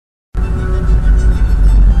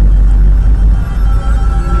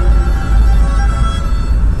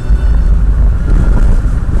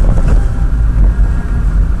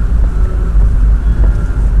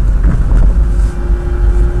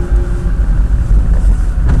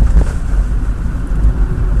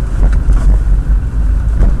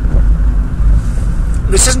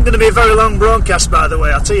isn't going to be a very long broadcast, by the way,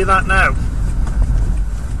 I'll tell you that now.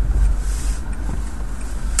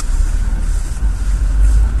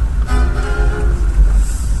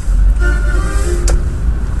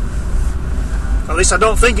 At least I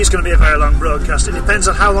don't think it's going to be a very long broadcast. It depends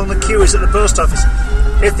on how long the queue is at the post office.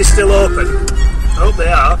 If they're still open. I hope they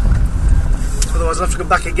are. Otherwise I'll have to come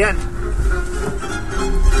back again.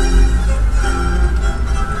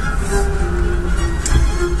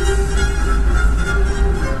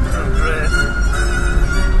 Oh, great.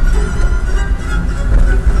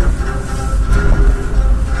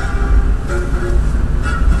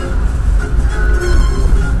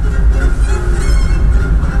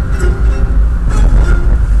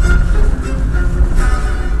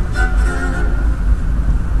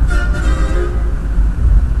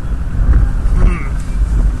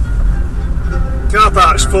 Car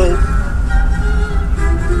park's full.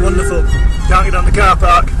 Wonderful. Can't get on the car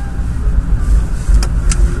park.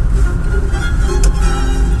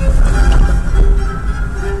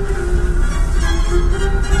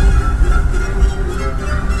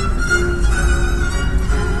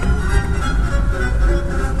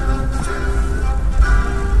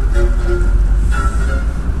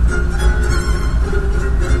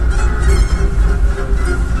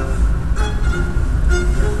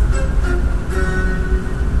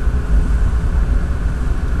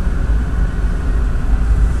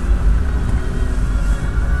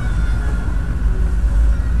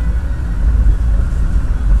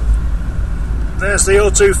 There's the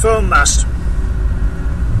O2 phone mast.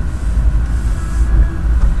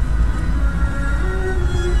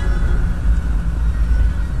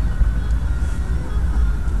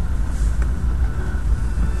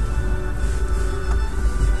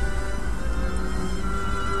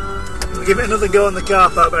 I'll give it another go in the car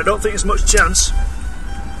park, but I don't think there's much chance.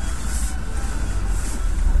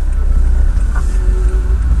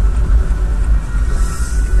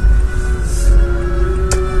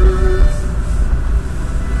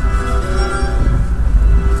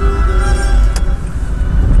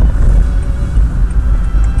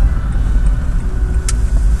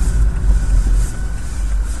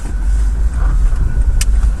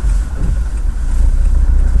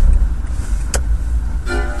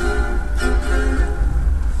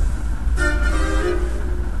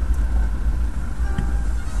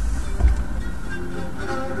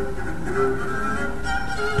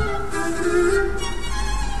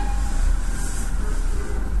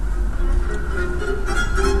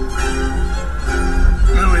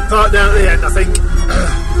 Park down at the end, I think.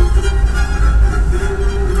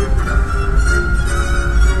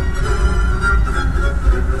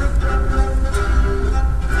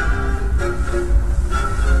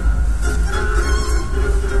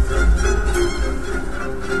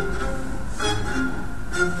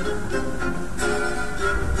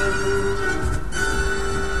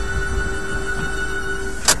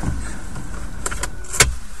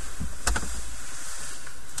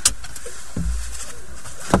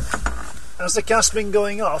 Has the cast been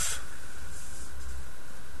going off?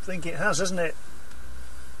 I think it has, hasn't it?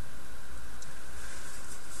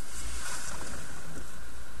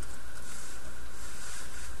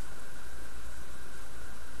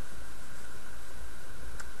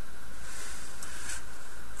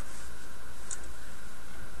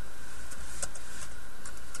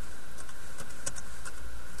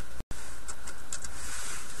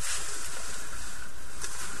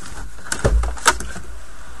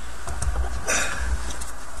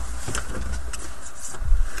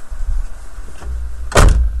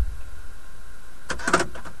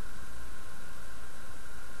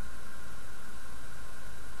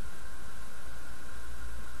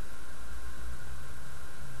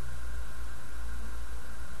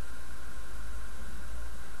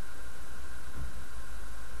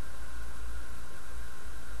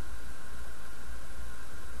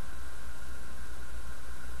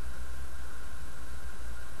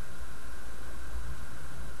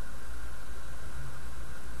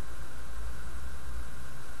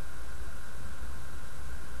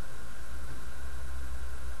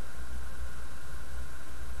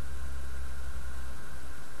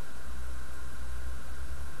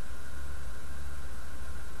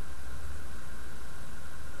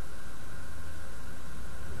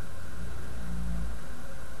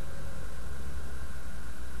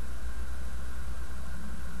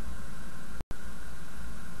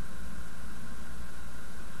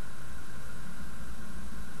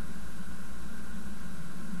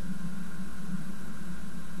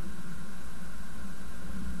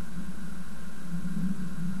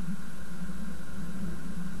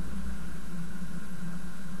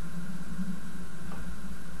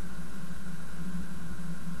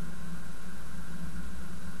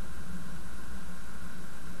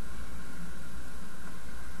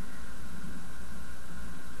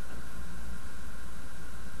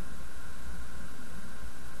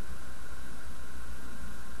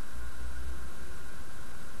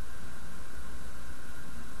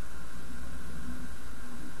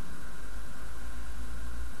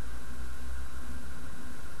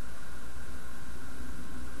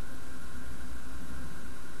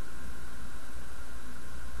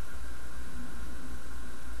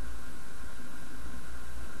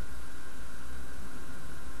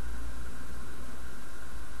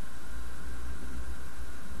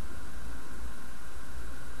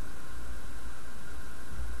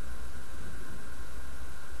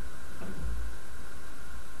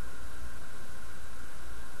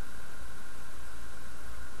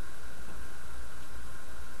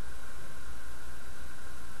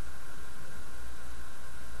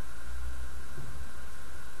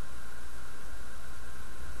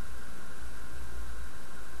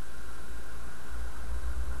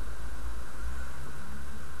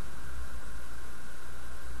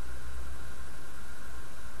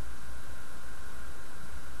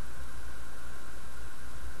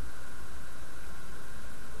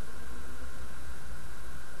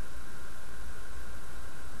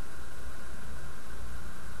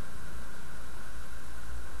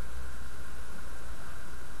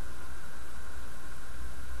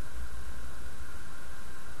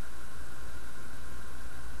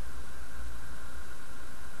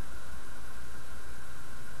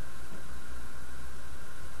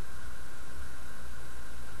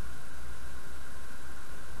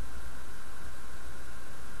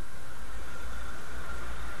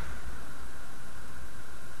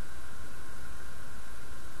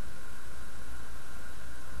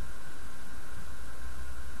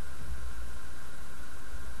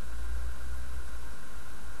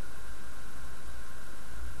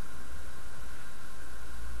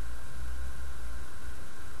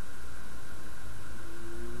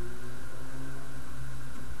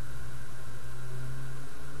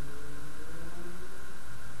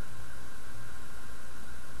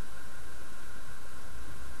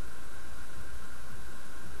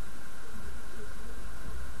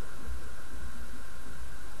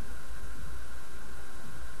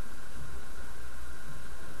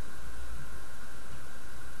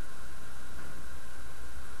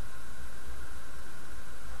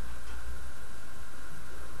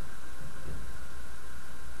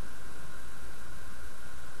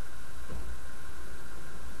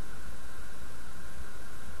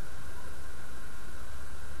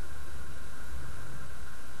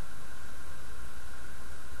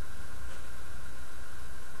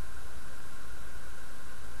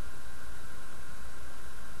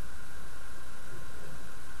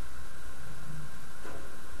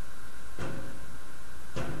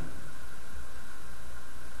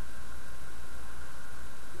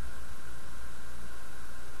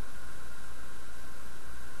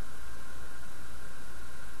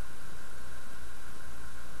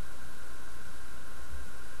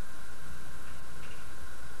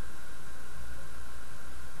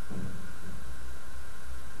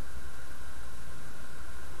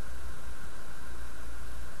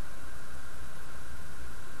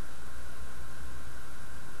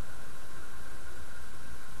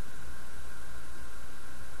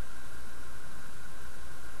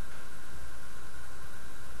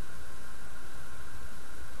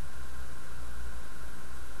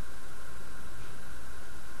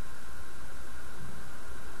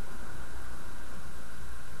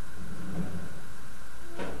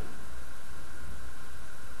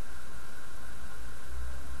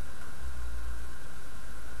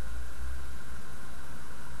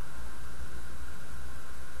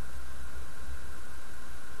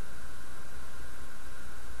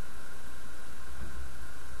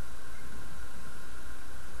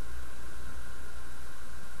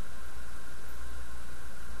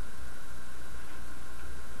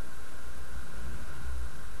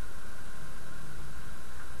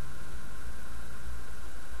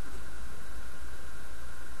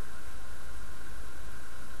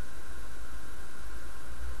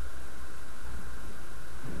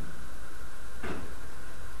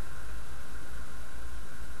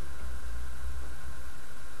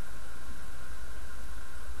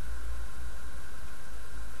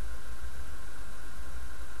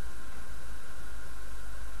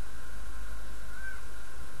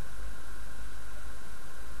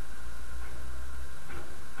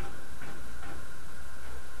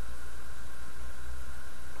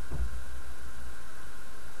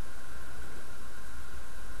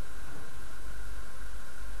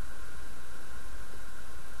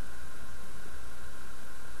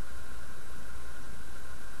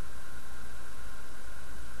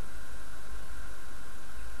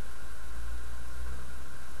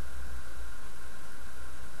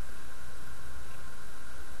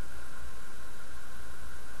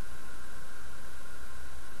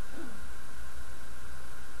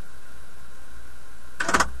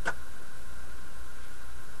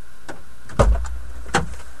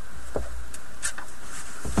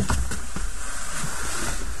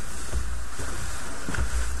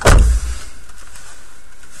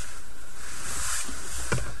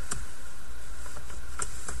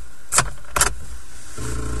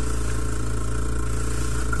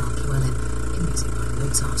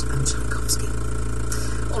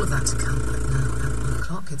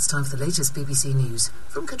 It's time for the latest BBC News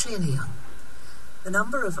from Katrina Young. The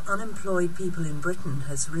number of unemployed people in Britain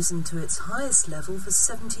has risen to its highest level for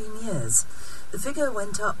 17 years. The figure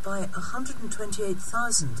went up by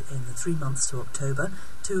 128,000 in the 3 months to October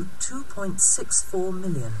to 2.64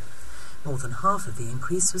 million. More than half of the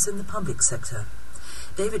increase was in the public sector.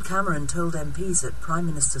 David Cameron told MPs at Prime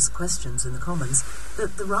Minister's questions in the Commons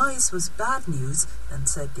that the rise was bad news and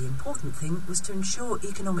said the important thing was to ensure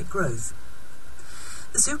economic growth.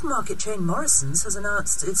 The supermarket chain Morrisons has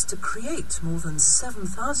announced it's to create more than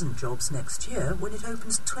 7,000 jobs next year when it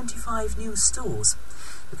opens 25 new stores.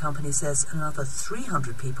 The company says another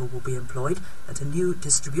 300 people will be employed at a new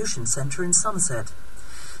distribution centre in Somerset.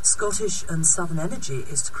 Scottish and Southern Energy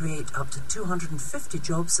is to create up to 250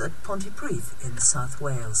 jobs at Pontypridd in South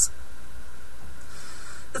Wales.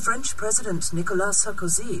 The French President Nicolas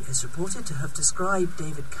Sarkozy is reported to have described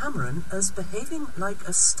David Cameron as behaving like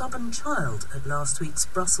a stubborn child at last week's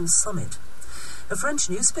Brussels summit. A French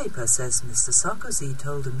newspaper says Mr. Sarkozy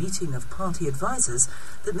told a meeting of party advisers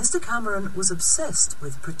that Mr. Cameron was obsessed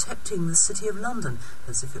with protecting the City of London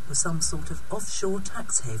as if it were some sort of offshore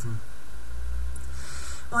tax haven.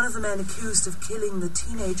 One of the men accused of killing the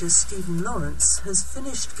teenager Stephen Lawrence has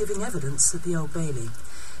finished giving evidence at the Old Bailey.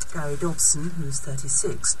 Gary Dobson, who's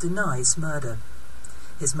 36, denies murder.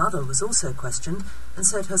 His mother was also questioned and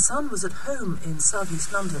said her son was at home in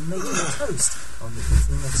southeast London making a toast on the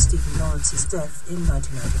evening of Stephen Lawrence's death in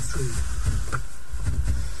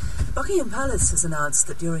 1993. Buckingham Palace has announced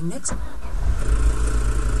that during next week,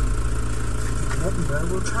 Edinburgh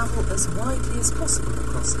will travel as widely as possible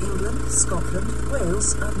across England, Scotland,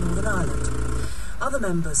 Wales and Northern Ireland. Other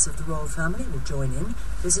members of the royal family will join in,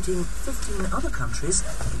 visiting 15 other countries,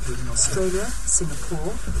 including Australia,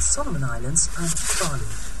 Singapore, the Solomon Islands and Bali.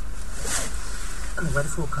 And the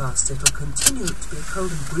weather forecast: it will continue to be a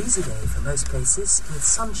cold and breezy day for most places, with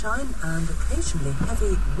sunshine and occasionally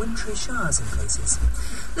heavy wintry showers in places.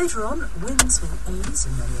 Later on, winds will ease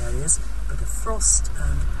in many areas, but a frost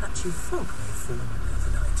and patchy fog may form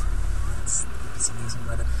overnight. That's the BBC News and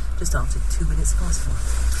Weather, just after 2 minutes past 1.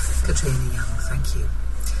 Katrina Young, thank you.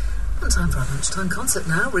 On time for our lunchtime concert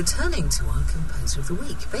now, returning to our Composer of the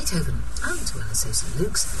Week, Beethoven, and to LSO St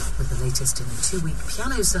Luke's with the latest in a 2-week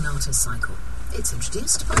piano sonata cycle. It's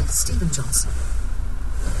introduced by Stephen Johnson.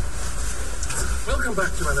 Welcome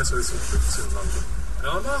back to LSO St Luke's in London. In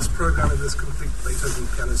our last programme in this complete Beethoven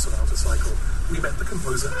piano sonata cycle, we met the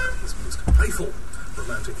composer at his most playful.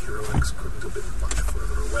 Romantic heroics couldn't have been much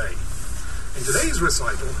further away. In today's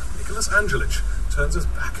recital, Nicholas Angelich turns us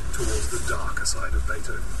back towards the darker side of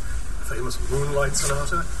Beethoven. The famous Moonlight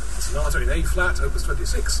Sonata, the Sonata in A-flat, Opus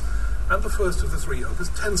 26, and the first of the 3 Opus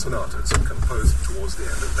 10 sonatas composed towards the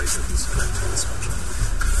end of Beethoven's 19th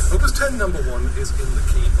century. Opus 10 number 1 is in the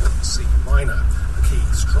key of C minor, a key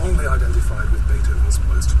strongly identified with Beethoven's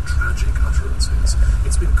most tragic utterances.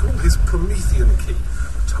 It's been called his Promethean key,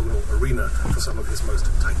 a tonal arena for some of his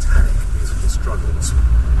most titanic musical struggles.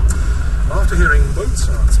 After hearing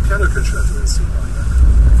Mozart's piano concerto in C minor,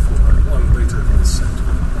 in 401 Beethoven is said to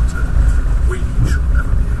have muttered, "We shall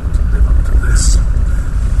never be able to live up to this."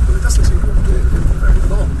 But it doesn't seem to have dawned on him for very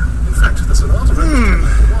long. In fact, the sonata number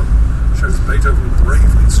 1 shows Beethoven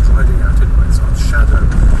bravely striding out in Mozart's shadow.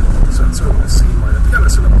 So C minor piano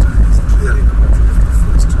sonata is clearly the model of the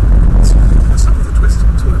first 2 movements, where some of the twists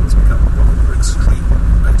and turns become rather extreme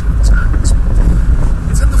in Beethoven's hands.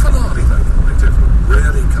 It's in the finale, though, that Beethoven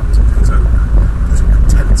really comes into his own, putting a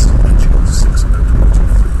tense, edging 6-note motif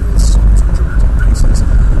through all sorts of dramatic paces,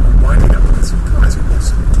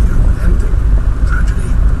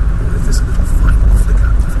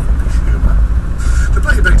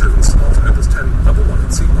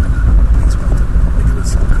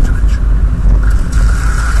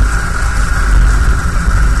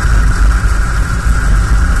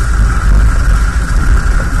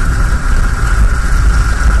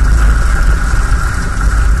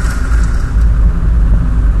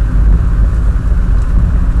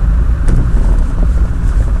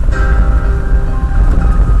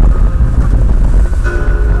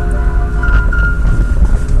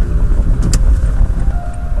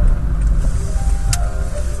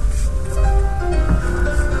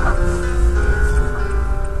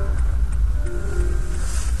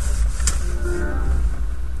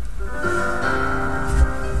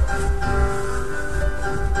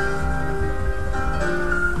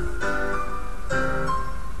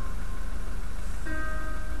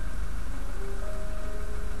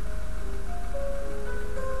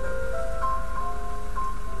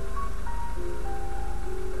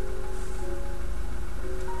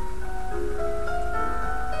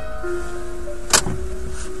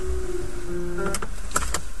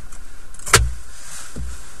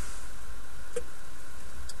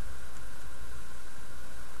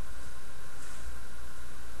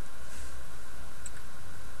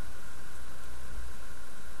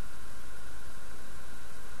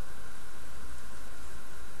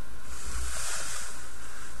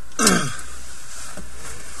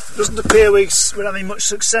 Doesn't appear we're having much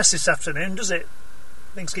success this afternoon, does it?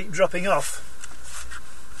 Things keep dropping off.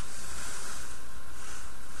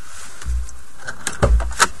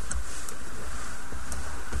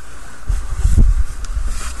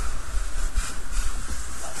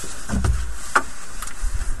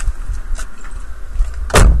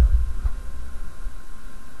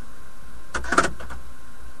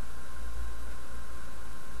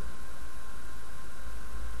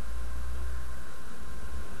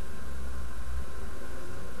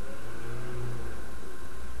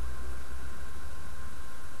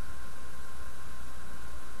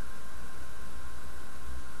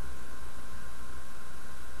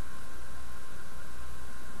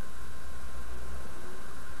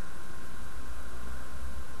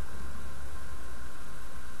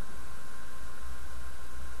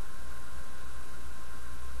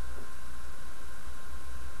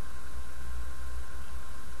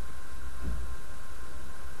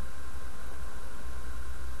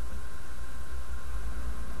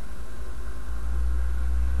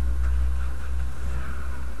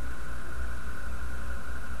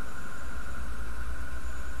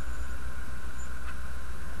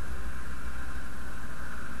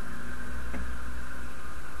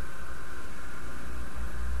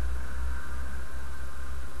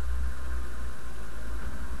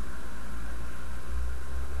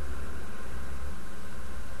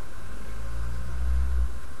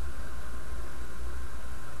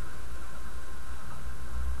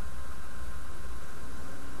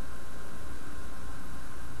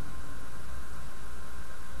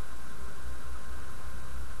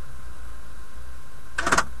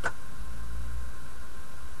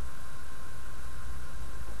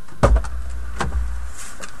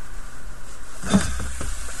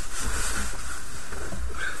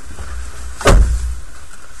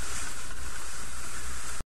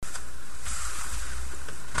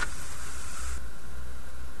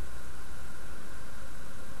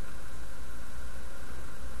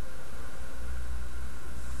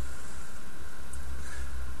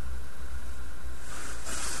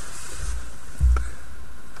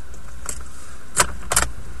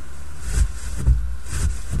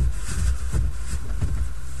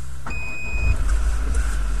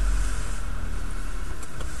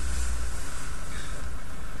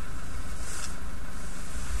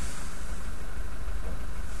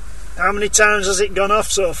 How many times has it gone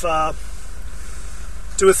off so far?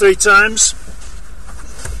 2 or 3 times?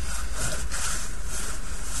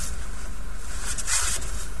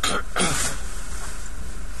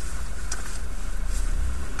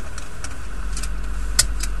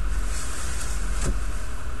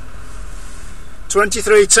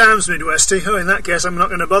 "23 times, Midwesty." Oh, in that case I'm not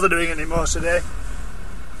going to bother doing any more today.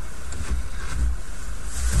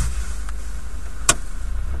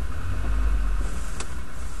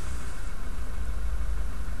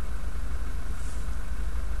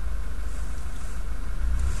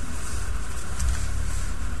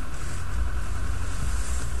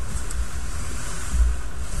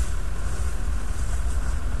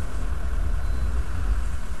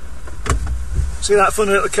 See that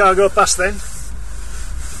funny little car go past then?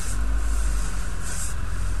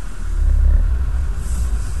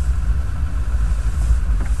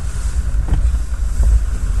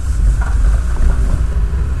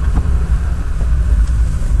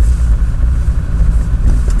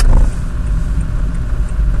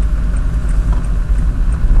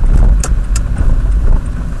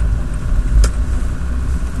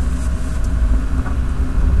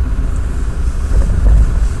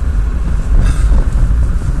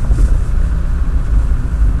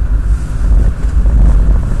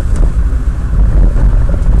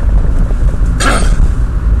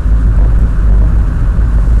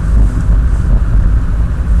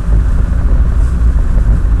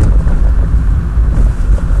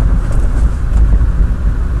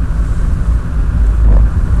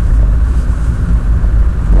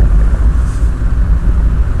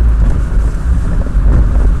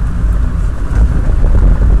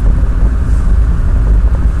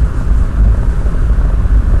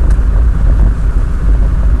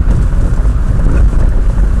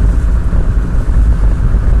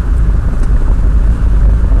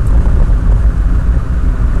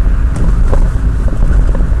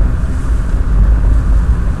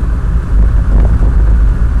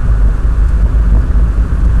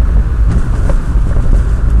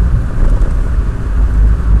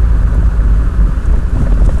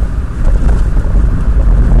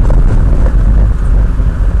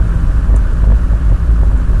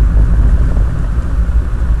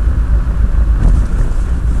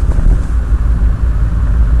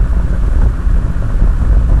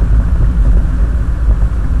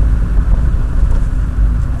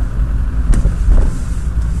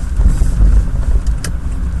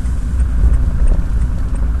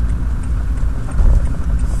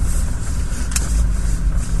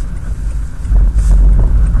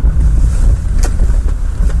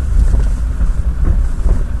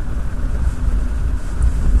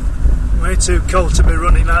 too cold to be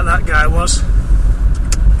running like that guy was.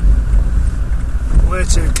 Way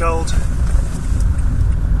too cold.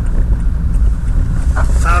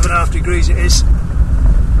 5.5 degrees it is.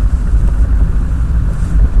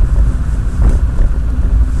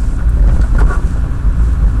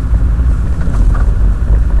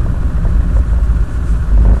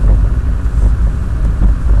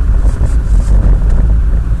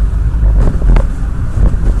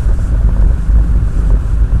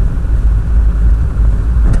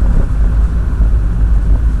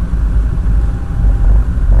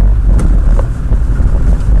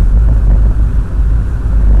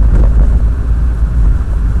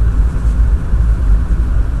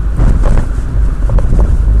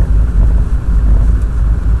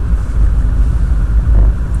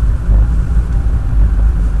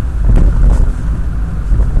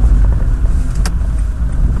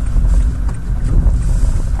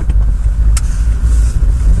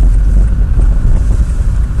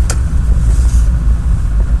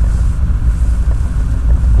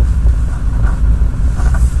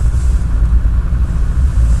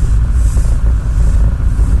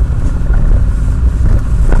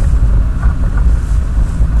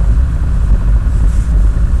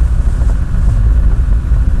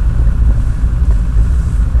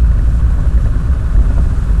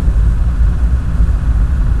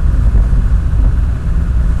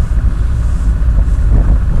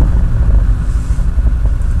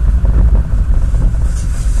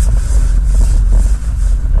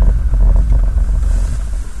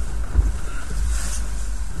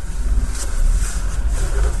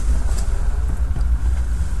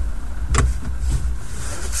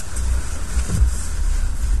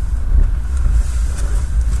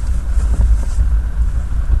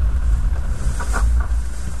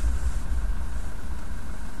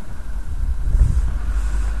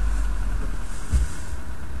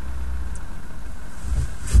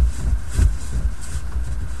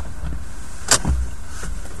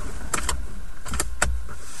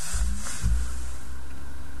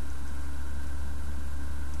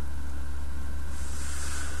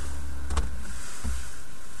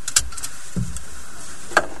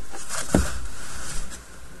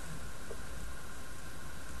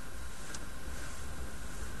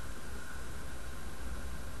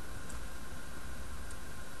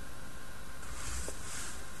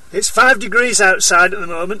 It's 5 degrees outside at the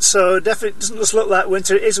moment, so definitely doesn't just look like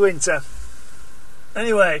winter. It is winter.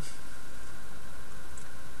 Anyway,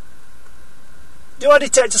 do I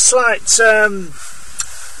detect a slight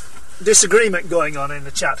disagreement going on in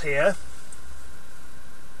the chat here?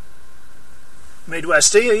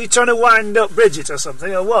 Midwesty, are you trying to wind up Bridget or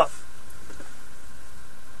something, or what?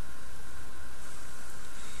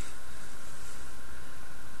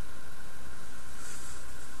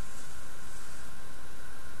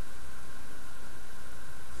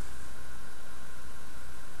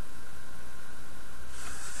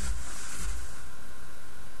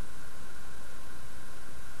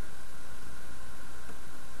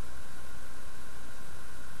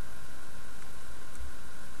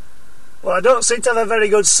 Well, I don't seem to have a very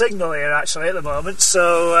good signal here actually at the moment,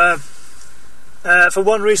 so for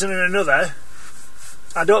one reason or another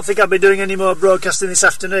I don't think I'll be doing any more broadcasting this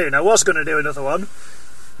afternoon. I was going to do another one,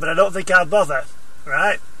 but I don't think I'll bother,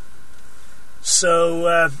 right? So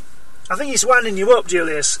I think he's winding you up,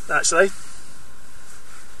 Julius, actually.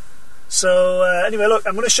 So anyway, look,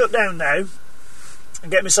 I'm going to shut down now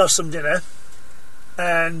and get myself some dinner,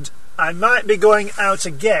 and I might be going out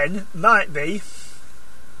again, might be.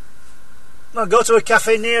 Well, go to a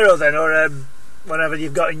Cafe Nero then, or whatever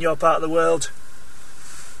you've got in your part of the world.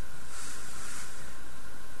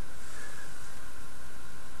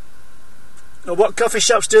 Well, what coffee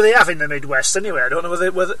shops do they have in the Midwest anyway? I don't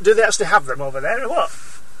know whether do they actually have them over there or what?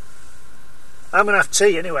 I'm going to have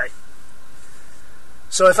tea anyway.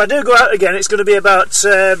 So if I do go out again, it's going to be about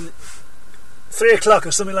 3 o'clock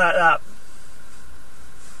or something like that.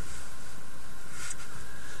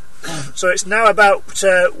 So it's now about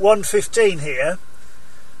 1:15 here,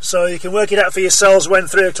 so you can work it out for yourselves when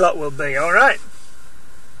 3 o'clock will be, alright?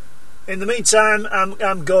 In the meantime,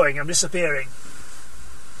 I'm going, I'm disappearing.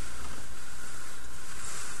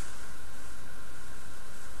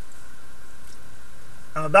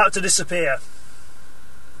 I'm about to disappear.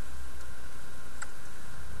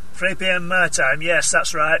 3 PM my time, yes,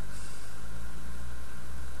 that's right.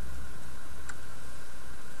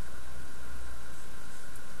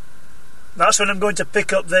 That's when I'm going to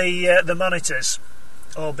pick up the monitors,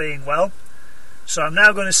 all being well. So I'm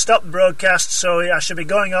now going to stop the broadcast, so I should be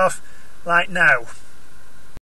going off like now.